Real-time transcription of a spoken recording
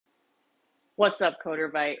What's up,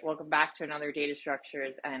 CoderBite? Welcome back to another data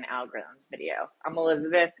structures and algorithms video. I'm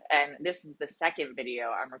Elizabeth, and this is the second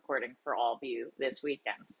video I'm recording for all of you this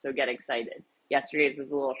weekend, so get excited. Yesterday's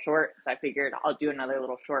was a little short, so I figured I'll do another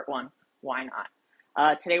little short one. Why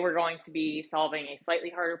not? Today we're going to be solving a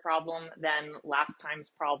slightly harder problem than last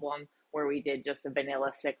time's problem where we did just a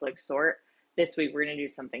vanilla cyclic sort. This week we're going to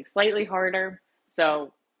do something slightly harder.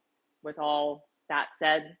 So with all that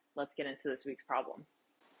said, let's get into this week's problem.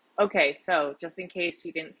 Okay, so just in case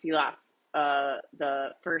you didn't see the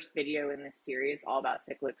first video in this series all about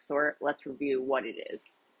cyclic sort, let's review what it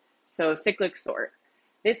is. So cyclic sort.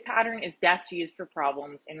 This pattern is best used for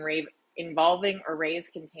problems involving arrays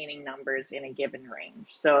containing numbers in a given range.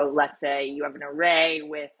 So let's say you have an array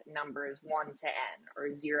with numbers 1 to n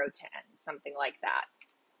or 0 to n, something like that.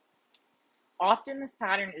 Often this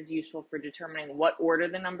pattern is useful for determining what order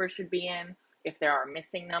the numbers should be in, if there are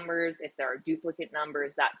missing numbers, if there are duplicate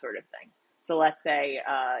numbers, that sort of thing. So let's say,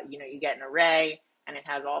 you get an array and it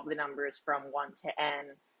has all the numbers from 1 to n,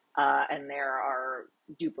 and there are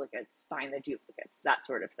duplicates, find the duplicates, that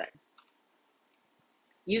sort of thing.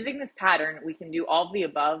 Using this pattern, we can do all of the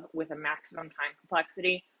above with a maximum time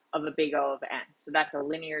complexity of a big O of n. So that's a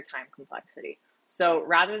linear time complexity. So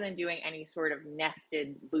rather than doing any sort of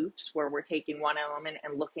nested loops where we're taking one element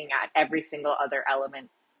and looking at every single other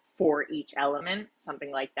element for each element,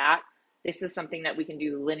 something like that, this is something that we can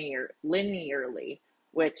do linearly,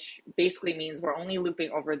 which basically means we're only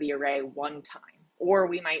looping over the array one time, or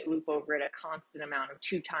we might loop over it a constant amount of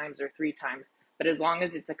 2 times or 3 times, but as long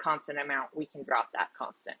as it's a constant amount, we can drop that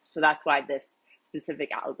constant. So that's why this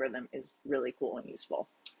specific algorithm is really cool and useful.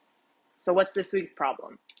 So what's this week's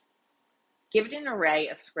problem? Given an array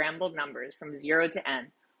of scrambled numbers from 0 to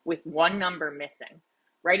n with one number missing,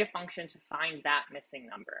 write a function to find that missing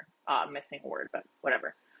number, missing word, but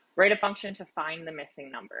whatever. Write a function to find the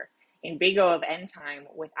missing number in big O of n time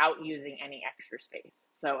without using any extra space.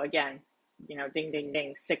 So again, ding, ding,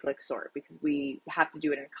 ding, cyclic sort, because we have to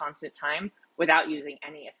do it in constant time without using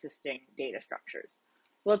any assisting data structures.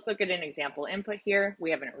 So let's look at an example input here.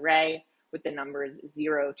 We have an array with the numbers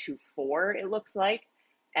 0 to 4, it looks like,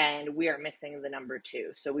 and we are missing the number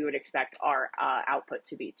 2. So we would expect our output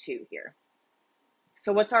to be 2 here.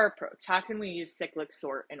 So what's our approach? How can we use cyclic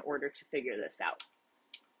sort in order to figure this out?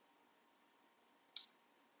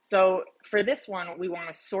 So for this one, we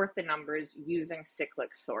want to sort the numbers using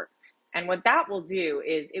cyclic sort. And what that will do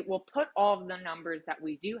is it will put all of the numbers that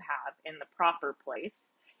we do have in the proper place,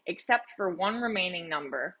 except for one remaining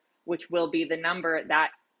number, which will be the number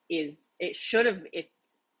that it's going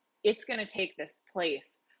to take this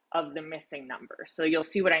place of the missing number. So you'll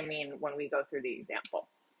see what I mean when we go through the example.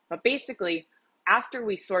 But basically, after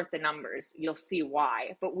we sort the numbers, you'll see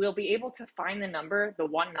why, but we'll be able to find the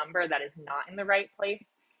one number that is not in the right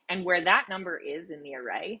place, and where that number is in the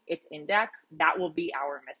array, its index, that will be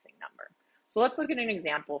our missing number. So let's look at an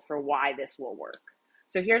example for why this will work.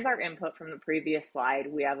 So here's our input from the previous slide.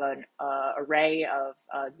 We have an array of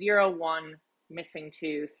 0, 1, missing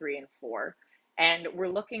 2, 3, and 4, and we're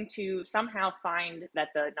looking to somehow find that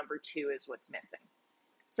the number 2 is what's missing.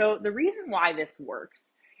 So the reason why this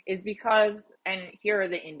works is because, and here are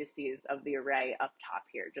the indices of the array up top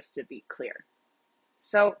here, just to be clear.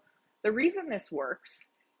 So the reason this works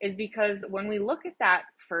is because when we look at that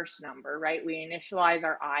first number, right, we initialize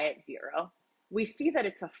our I at 0, we see that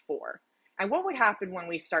it's a 4. And what would happen when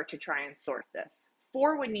we start to try and sort this?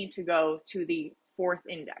 4 would need to go to the 4th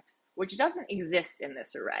index, which doesn't exist in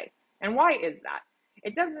this array. And why is that?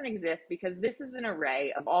 It doesn't exist because this is an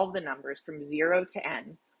array of all the numbers from 0 to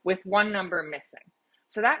n with one number missing.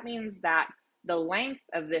 So that means that the length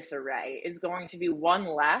of this array is going to be 1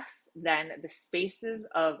 less than the spaces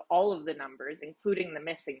of all of the numbers, including the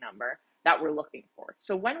missing number that we're looking for.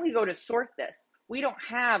 So when we go to sort this, we don't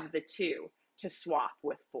have the 2 to swap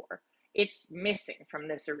with 4. It's missing from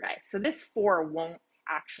this array. So this 4 won't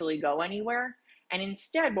actually go anywhere. And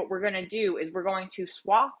instead, what we're going to do is we're going to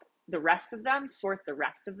swap the rest of them, sort the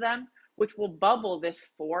rest of them, which will bubble this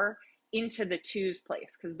 4 into the 2's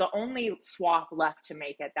place, because the only swap left to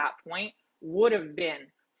make at that point would have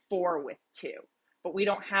been 4 with 2, but we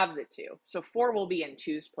don't have the 2. So 4 will be in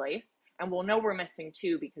 2's place, and we'll know we're missing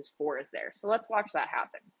 2 because 4 is there. So let's watch that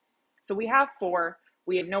happen. So we have 4,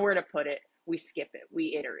 we have nowhere to put it, we skip it,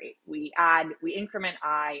 we iterate, we add, we increment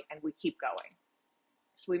I, and we keep going.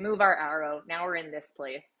 So we move our arrow, now we're in this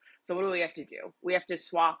place. So what do we have to do? We have to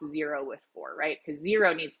swap 0 with 4, right? Because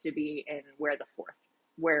 0 needs to be in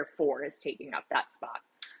where 4 is taking up that spot.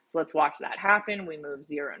 So let's watch that happen. We move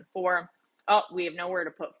 0 and 4. Oh, we have nowhere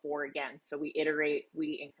to put 4 again. So we iterate,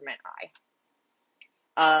 we increment I.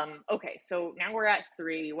 Okay, so now we're at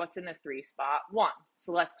 3. What's in the 3 spot? 1.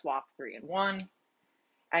 So let's swap 3 and 1.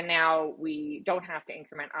 And now we don't have to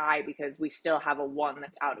increment I because we still have a 1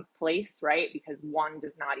 that's out of place, right? Because 1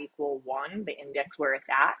 does not equal 1, the index where it's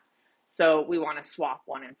at. So we want to swap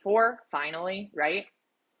 1 and 4, finally, right?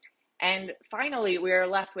 And finally, we are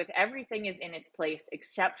left with everything is in its place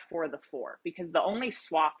except for the 4, because the only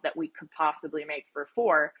swap that we could possibly make for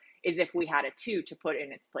 4 is if we had a 2 to put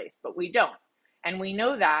in its place, but we don't. And we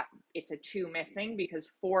know that it's a 2 missing because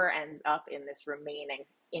 4 ends up in this remaining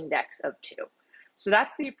index of 2. So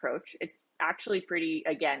that's the approach. It's actually pretty,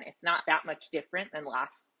 again, it's not that much different than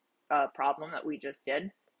last problem that we just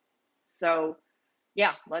did. So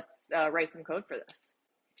yeah, let's write some code for this.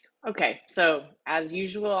 Okay, so as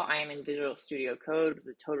usual, I am in Visual Studio Code. It's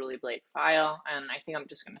a totally blank file, and I think I'm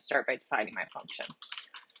just going to start by defining my function.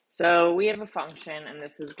 So we have a function, and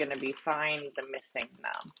this is going to be find the missing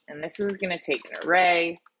num. And this is going to take an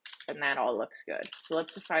array, and that all looks good. So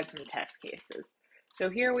let's define some test cases. So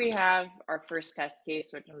here we have our first test case,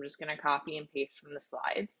 which I'm just going to copy and paste from the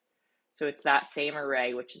slides. So it's that same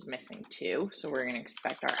array, which is missing 2. So we're going to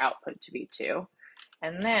expect our output to be 2.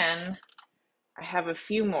 And then I have a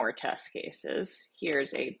few more test cases.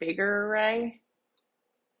 Here's a bigger array,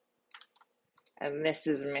 and this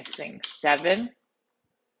is missing 7.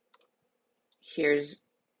 Here's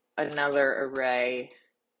another array,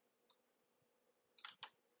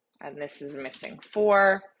 and this is missing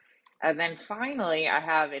 4. And then finally, I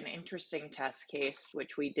have an interesting test case,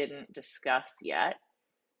 which we didn't discuss yet.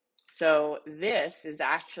 So this is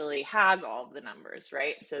actually has all of the numbers,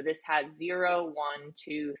 right? So this has 0, 1,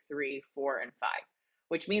 2, 3, 4, and 5,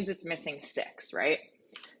 which means it's missing 6, right?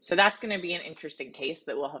 So that's going to be an interesting case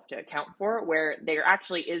that we'll have to account for, where there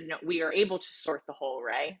actually is no, we are able to sort the whole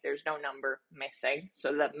array. There's no number missing.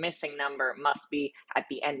 So the missing number must be at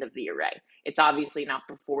the end of the array. It's obviously not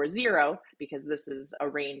before 0 because this is a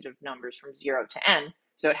range of numbers from 0 to n.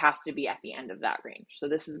 So it has to be at the end of that range. So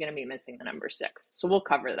this is going to be missing the number 6. So we'll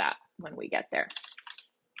cover that when we get there.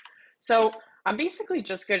 So I'm basically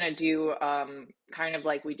just going to do kind of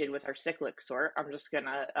like we did with our cyclic sort. I'm just going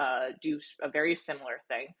to do a very similar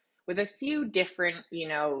thing with a few different,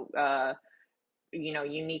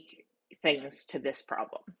 unique things to this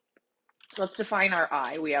problem. So let's define our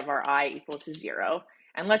I. We have our I equal to 0.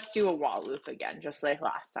 And let's do a while loop again, just like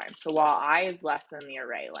last time. So while I is less than the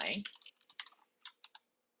array length,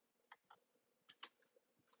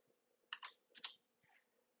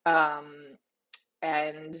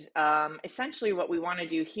 essentially what we want to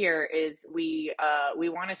do here is we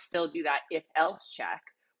want to still do that if else check,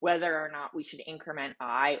 whether or not we should increment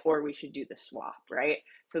I or we should do the swap, right?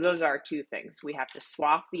 So those are two things. We have to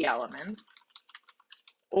swap the elements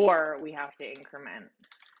or we have to increment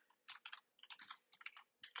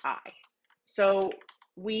I. So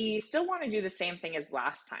we still want to do the same thing as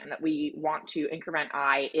last time, that we want to increment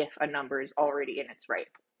I if a number is already in its right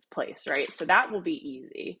place, right? So that will be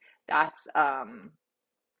easy. That's,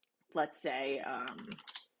 let's say,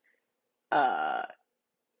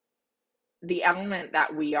 the element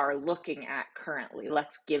that we are looking at currently,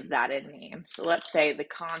 let's give that a name. So let's say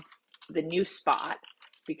the new spot,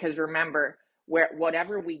 because remember,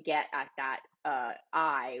 whatever we get at that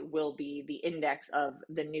I will be the index of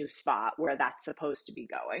the new spot where that's supposed to be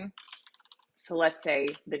going. So let's say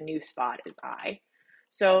the new spot is I.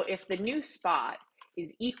 So if the new spot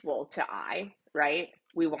is equal to I, right,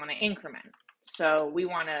 we want to increment. So we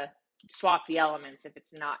want to swap the elements if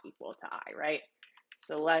it's not equal to I, right?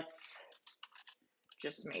 So let's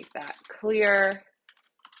just make that clear,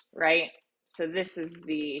 right? So this is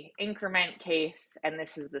the increment case, and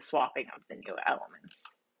this is the swapping of the new elements,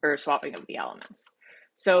 or swapping of the elements.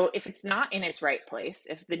 So if it's not in its right place,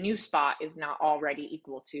 if the new spot is not already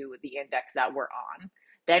equal to the index that we're on,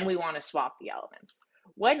 then we want to swap the elements.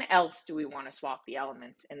 When else do we want to swap the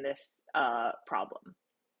elements in this problem?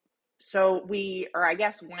 So I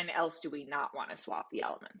guess when else do we not want to swap the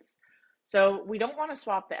elements? So we don't want to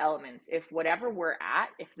swap the elements if whatever we're at,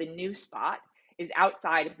 if the new spot is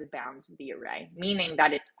outside of the bounds of the array, meaning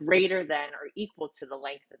that it's greater than or equal to the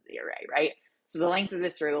length of the array, right? So the length of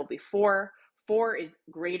this array will be 4. 4 is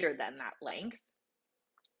greater than that length.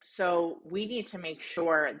 So we need to make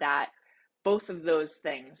sure that both of those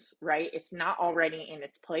things, right? It's not already in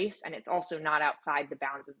its place, and it's also not outside the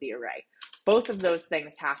bounds of the array. Both of those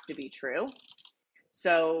things have to be true.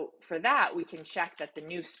 So for that, we can check that the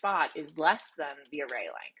new spot is less than the array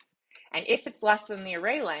length. And if it's less than the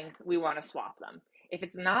array length, we want to swap them. If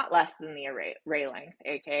it's not less than the array length,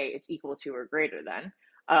 aka it's equal to or greater than,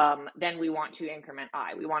 then we want to increment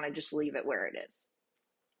I. We want to just leave it where it is.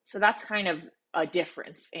 So that's kind of a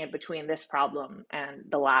difference in between this problem and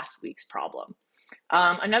the last week's problem.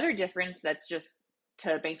 Another difference that's just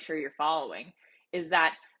to make sure you're following is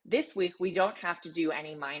that this week we don't have to do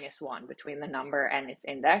any -1 between the number and its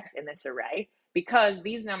index in this array because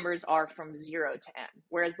these numbers are from 0 to n,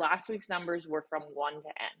 whereas last week's numbers were from 1 to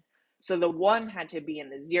n. So the 1 had to be in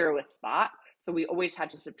the 0th spot, so we always had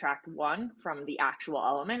to subtract 1 from the actual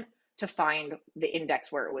element to find the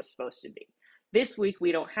index where it was supposed to be. This week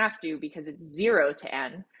we don't have to because it's 0 to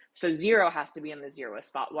n, so 0 has to be in the 0th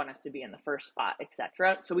spot, 1 has to be in the first spot,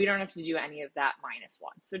 etc. So we don't have to do any of that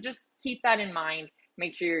 -1. So just keep that in mind.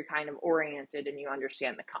 Make sure you're kind of oriented and you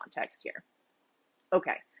understand the context here.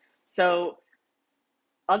 Okay, so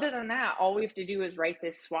other than that, all we have to do is write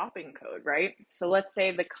this swapping code, right? So let's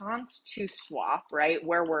say the const to swap, right,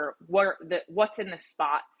 what's in the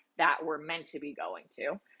spot that we're meant to be going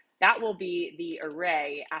to. That will be the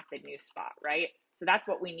array at the new spot, right? So that's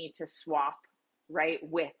what we need to swap, right,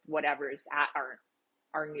 with whatever's at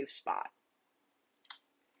our new spot.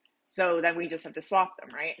 So then we just have to swap them,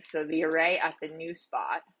 right? So the array at the new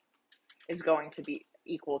spot is going to be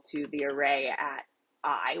equal to the array at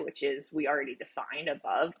I, which is, we already defined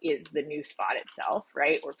above, is the new spot itself,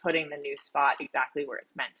 right? We're putting the new spot exactly where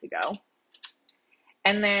it's meant to go.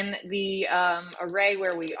 And then the array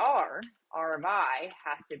where we are, R of I,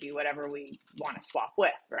 has to be whatever we want to swap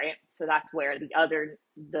with, right? So that's where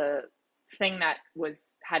the thing that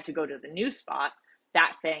had to go to the new spot,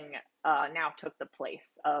 that thing now took the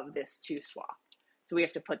place of this to swap. So we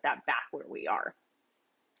have to put that back where we are.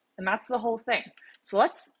 And that's the whole thing. So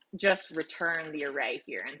let's just return the array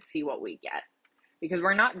here and see what we get. Because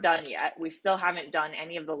we're not done yet. We still haven't done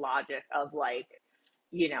any of the logic of like,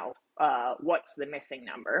 what's the missing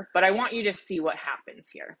number. But I want you to see what happens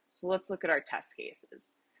here. So let's look at our test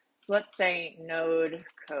cases. So let's say node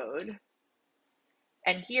code.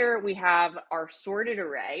 And here we have our sorted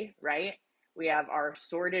array, right? We have our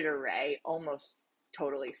sorted array almost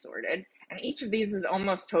totally sorted. And each of these is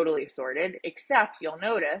almost totally sorted, except you'll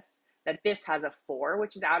notice that this has a 4,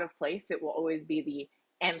 which is out of place. It will always be the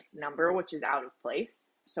nth number, which is out of place.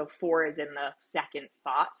 So 4 is in the second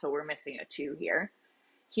spot, so we're missing a 2 here.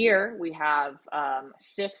 Here we have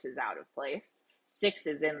 6 is out of place. 6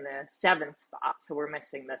 is in the 7th spot, so we're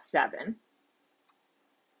missing the 7.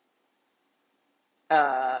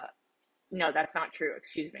 No, that's not true,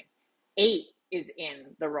 excuse me. 8 is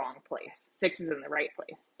in the wrong place. 6 is in the right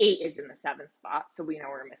place. 8 is in the 7th spot, so we know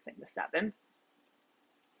we're missing the 7.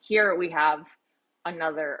 Here we have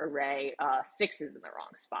another array. 6 is in the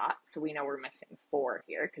wrong spot, so we know we're missing 4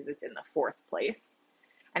 here because it's in the 4th place.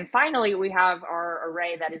 And finally, we have our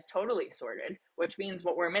array that is totally sorted, which means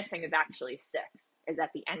what we're missing is actually 6, is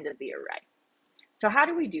at the end of the array. So how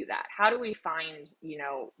do we do that? How do we find,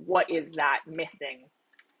 what is that missing?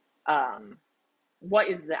 What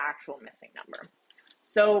is the actual missing number?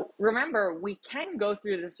 So remember, we can go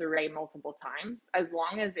through this array multiple times as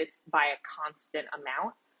long as it's by a constant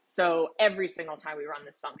amount. So every single time we run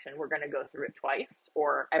this function, we're going to go through it twice,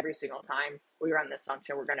 or every single time we run this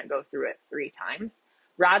function, we're going to go through it 3 times,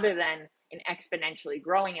 rather than an exponentially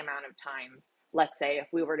growing amount of times. Let's say if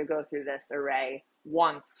we were to go through this array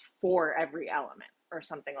once for every element or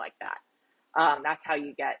something like that. That's how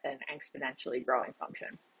you get an exponentially growing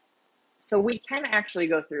function. So we can actually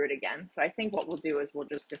go through it again. So I think what we'll do is we'll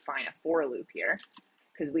just define a for loop here,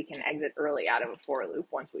 because we can exit early out of a for loop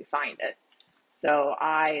once we find it. So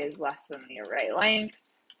I is less than the array length,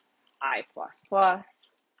 I plus plus.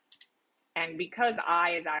 And because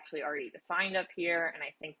I is actually already defined up here, and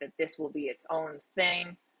I think that this will be its own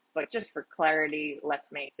thing, but just for clarity,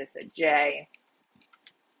 let's make this a j.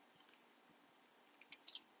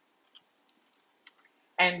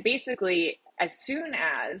 And basically, as soon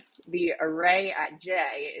as the array at j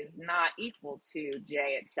is not equal to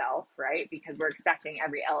j itself, right, because we're expecting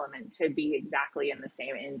every element to be exactly in the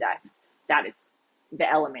same index that the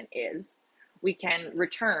element is, we can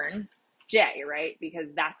return j, right,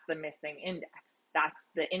 because that's the missing index. That's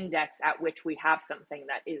the index at which we have something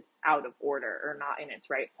that is out of order or not in its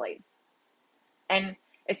right place. And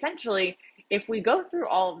essentially, if we go through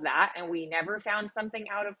all of that and we never found something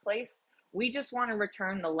out of place, we just want to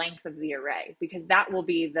return the length of the array, because that will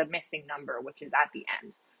be the missing number, which is at the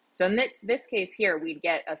end. So in this case here, we'd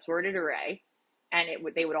get a sorted array, and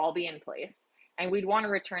they would all be in place, and we'd want to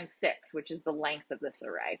return 6, which is the length of this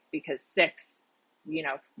array, because 6,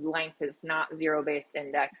 length is not 0-based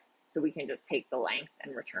index, so we can just take the length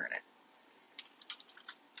and return it.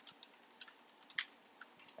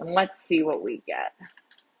 And let's see what we get.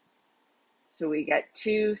 So we get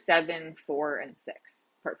 2, 7, 4, and 6.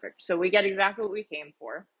 Perfect. So we get exactly what we came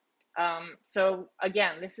for. So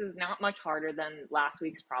again, this is not much harder than last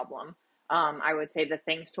week's problem. I would say the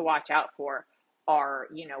things to watch out for are,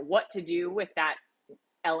 what to do with that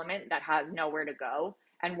element that has nowhere to go,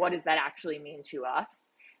 and what does that actually mean to us.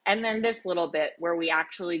 And then this little bit where we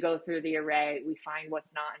actually go through the array, we find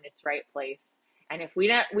what's not in its right place. And if we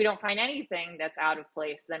don't find anything that's out of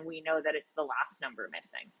place, then we know that it's the last number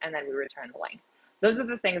missing, and then we return the length. Those are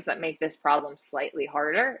the things that make this problem slightly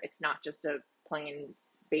harder. It's not just a plain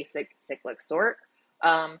basic cyclic sort.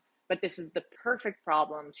 But this is the perfect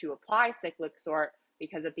problem to apply cyclic sort,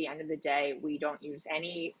 because at the end of the day, we don't use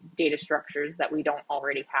any data structures that we don't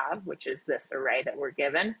already have, which is this array that we're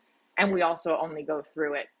given. And we also only go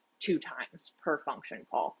through it 2 times per function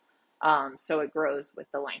call. So it grows with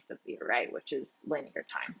the length of the array, which is linear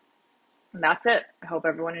time. And that's it. I hope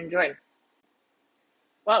everyone enjoyed.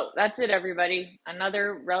 Well, that's it, everybody.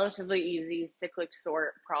 Another relatively easy cyclic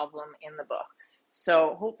sort problem in the books.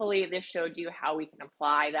 So hopefully this showed you how we can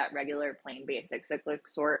apply that regular plain basic cyclic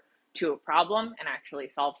sort to a problem and actually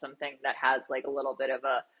solve something that has like a little bit of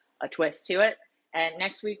a twist to it. And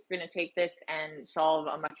next week, we're going to take this and solve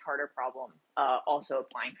a much harder problem, also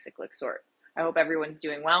applying cyclic sort. I hope everyone's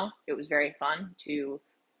doing well. It was very fun to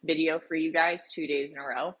video for you guys 2 days in a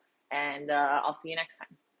row. And I'll see you next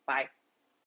time. Bye.